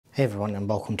Hey everyone, and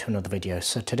welcome to another video.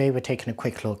 So today we're taking a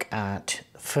quick look at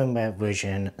firmware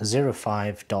version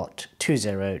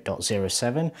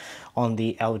 05.20.07 on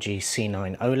the LG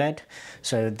C9 OLED.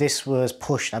 So this was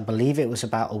pushed, I believe it was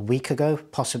about a week ago,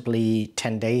 possibly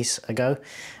 10 days ago,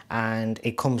 and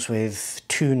it comes with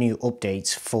two new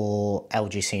updates for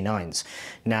LG C9s.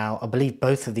 Now, I believe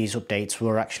both of these updates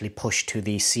were actually pushed to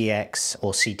the CX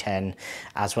or C10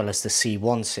 as well as the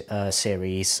C1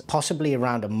 series possibly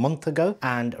around a month ago,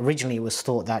 and originally it was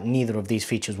thought that neither of these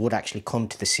features would actually come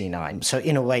to the C9. So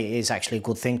in a way it is actually a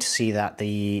good thing to see that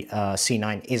the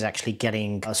C9 is actually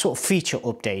getting sort of feature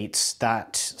updates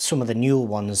that some of the newer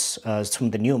ones, some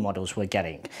of the newer models were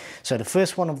getting. So the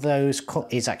first one of those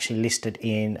is actually listed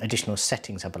in additional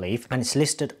settings, I believe, and it's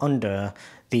listed under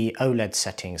the OLED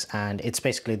settings, and it's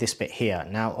basically this bit here.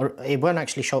 Now it won't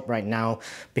actually show up right now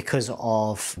because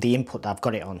of the input that I've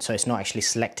got it on, so it's not actually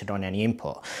selected on any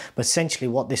input. But essentially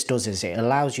what this does is it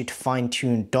allows you to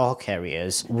fine-tune dark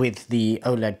areas with the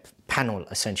OLED panel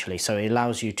essentially. So it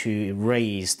allows you to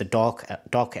raise the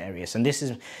dark areas, and this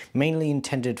is mainly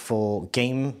intended for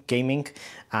gaming,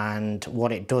 and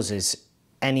what it does is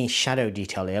any shadow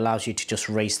detail, it allows you to just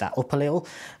raise that up a little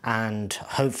and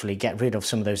hopefully get rid of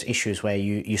some of those issues where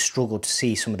you struggle to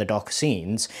see some of the darker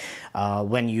scenes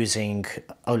when using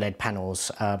OLED panels,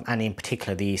 and in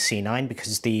particular the C9,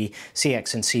 because the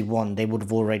CX and C1, they would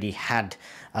have already had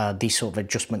these sort of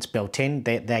adjustments built in.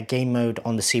 Their game mode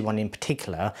on the C1 in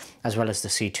particular, as well as the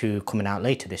C2 coming out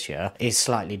later this year, is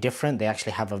slightly different. They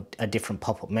actually have a different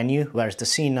pop-up menu, whereas the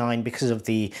C9, because of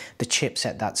the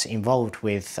chipset that's involved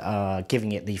with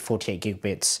giving it the 48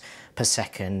 gigabits per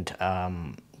second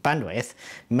bandwidth,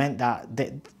 meant that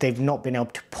they've not been able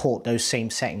to port those same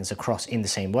settings across in the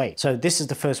same way. So this is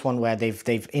the first one where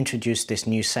they've introduced this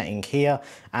new setting here,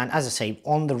 and as I say,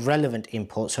 on the relevant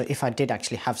import, so if I did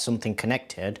actually have something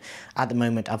connected, at the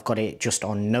moment I've got it just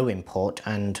on no import,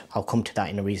 and I'll come to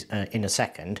that in a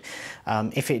second.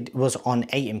 If it was on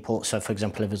a import, so for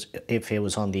example if it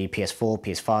was on the PS4,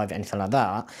 PS5, anything like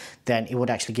that, then it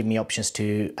would actually give me options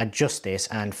to adjust this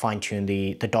and fine-tune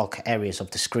the darker areas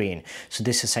of the screen. So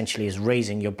this essentially is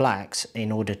raising your blacks in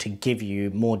order to give you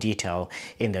more detail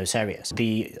in those areas.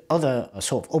 The other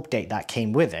sort of update that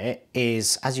came with it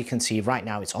is, as you can see right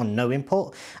now, it's on no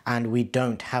import, and we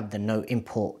don't have the no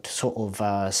import sort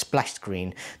of splash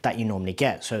screen that you normally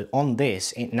get. So on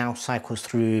this, it now cycles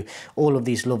through all of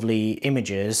these lovely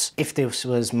images. If this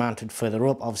was mounted further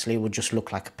up, obviously it would just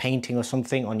look like a painting or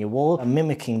something on your wall,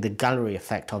 mimicking the gallery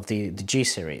effect of the G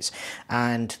series.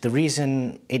 And the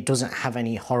reason it doesn't have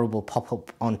any horrible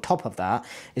pop-up on top of that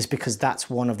is because that's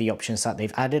one of the options that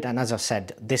they've added, and as I've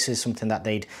said, this is something that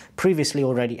they'd previously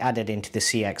already added into the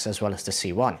CX as well as the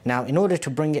C1. Now, in order to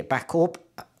bring it back up,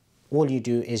 all you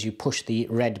do is you push the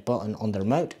red button on the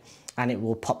remote and it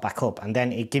will pop back up, and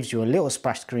then it gives you a little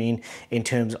splash screen in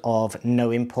terms of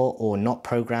no import or not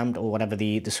programmed, or whatever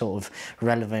the sort of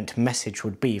relevant message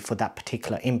would be for that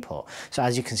particular input. So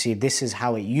as you can see, this is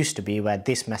how it used to be, where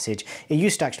this message, it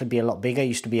used to actually be a lot bigger, it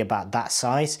used to be about that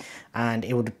size, and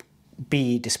it would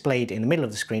be displayed in the middle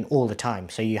of the screen all the time.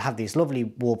 So you have these lovely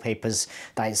wallpapers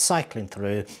that is cycling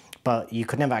through, but you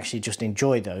could never actually just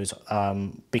enjoy those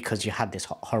because you had this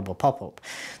horrible pop-up.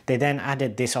 They then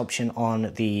added this option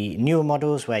on the newer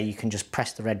models where you can just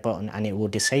press the red button and it will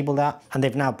disable that, and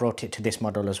they've now brought it to this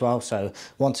model as well. So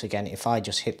once again, if I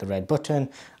just hit the red button,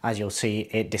 as you'll see,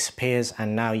 it disappears,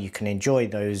 and now you can enjoy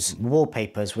those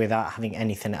wallpapers without having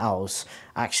anything else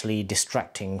actually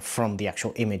distracting from the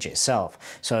actual image itself.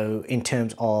 So in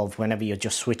terms of whenever you're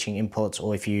just switching inputs,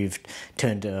 or if you've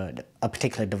turned a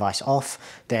particular device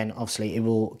off, then obviously it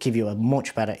will give you a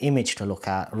much better image to look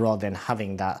at, rather than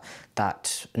having that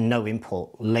no import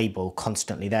label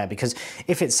constantly there. Because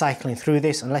if it's cycling through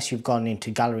this, unless you've gone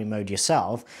into gallery mode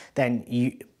yourself, then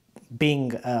you,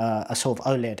 being a sort of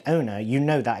OLED owner, you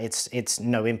know that it's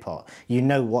no import. You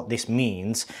know what this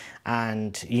means,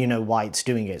 and you know why it's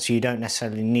doing it, so you don't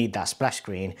necessarily need that splash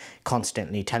screen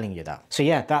constantly telling you that. So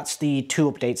yeah, that's the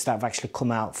two updates that have actually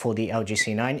come out for the LG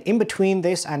C9. In between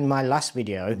this and my last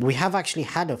video, we have actually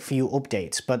had a few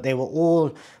updates, but they were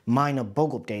all minor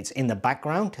bug updates in the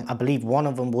background. I believe one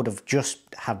of them would have just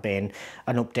have been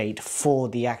an update for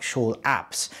the actual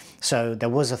apps. So there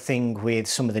was a thing with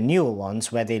some of the newer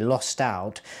ones where they lost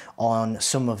out on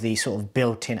some of the sort of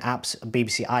built-in apps.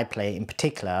 BBC iPlayer in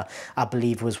particular, I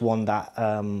believe, was one that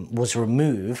was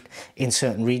removed in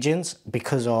certain regions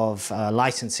because of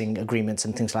licensing agreements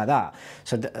and things like that.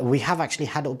 So we have actually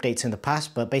had updates in the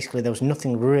past, but basically there was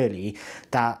nothing really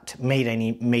that made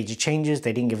any major changes.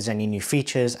 They didn't give us any new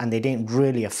features, and they didn't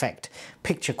really affect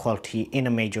picture quality in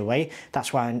a major way.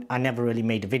 That's why I never really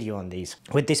made a video on these.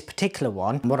 With this particular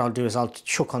one, what I'll do is I'll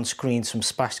chuck on screen some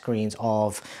splash screens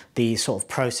of the sort of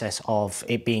process of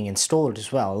it being installed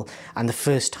as well. And the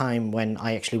first time when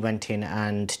I actually went in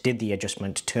and did the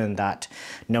adjustment to turn that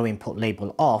no input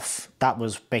label off, that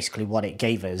was basically what it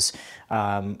gave us.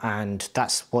 And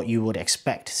that's what you would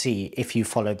expect to see if you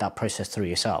followed that process through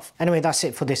yourself. Anyway, that's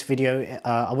it for this video.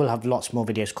 I will have lots more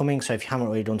videos coming, so if you haven't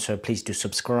already done so, please do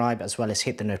subscribe as well as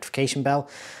hit the notification bell.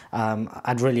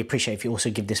 I'd really appreciate if you also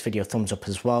give this video a thumbs up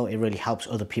as well. It really helps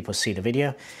other people see the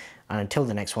video. And until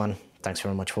the next one, thanks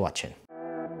very much for watching.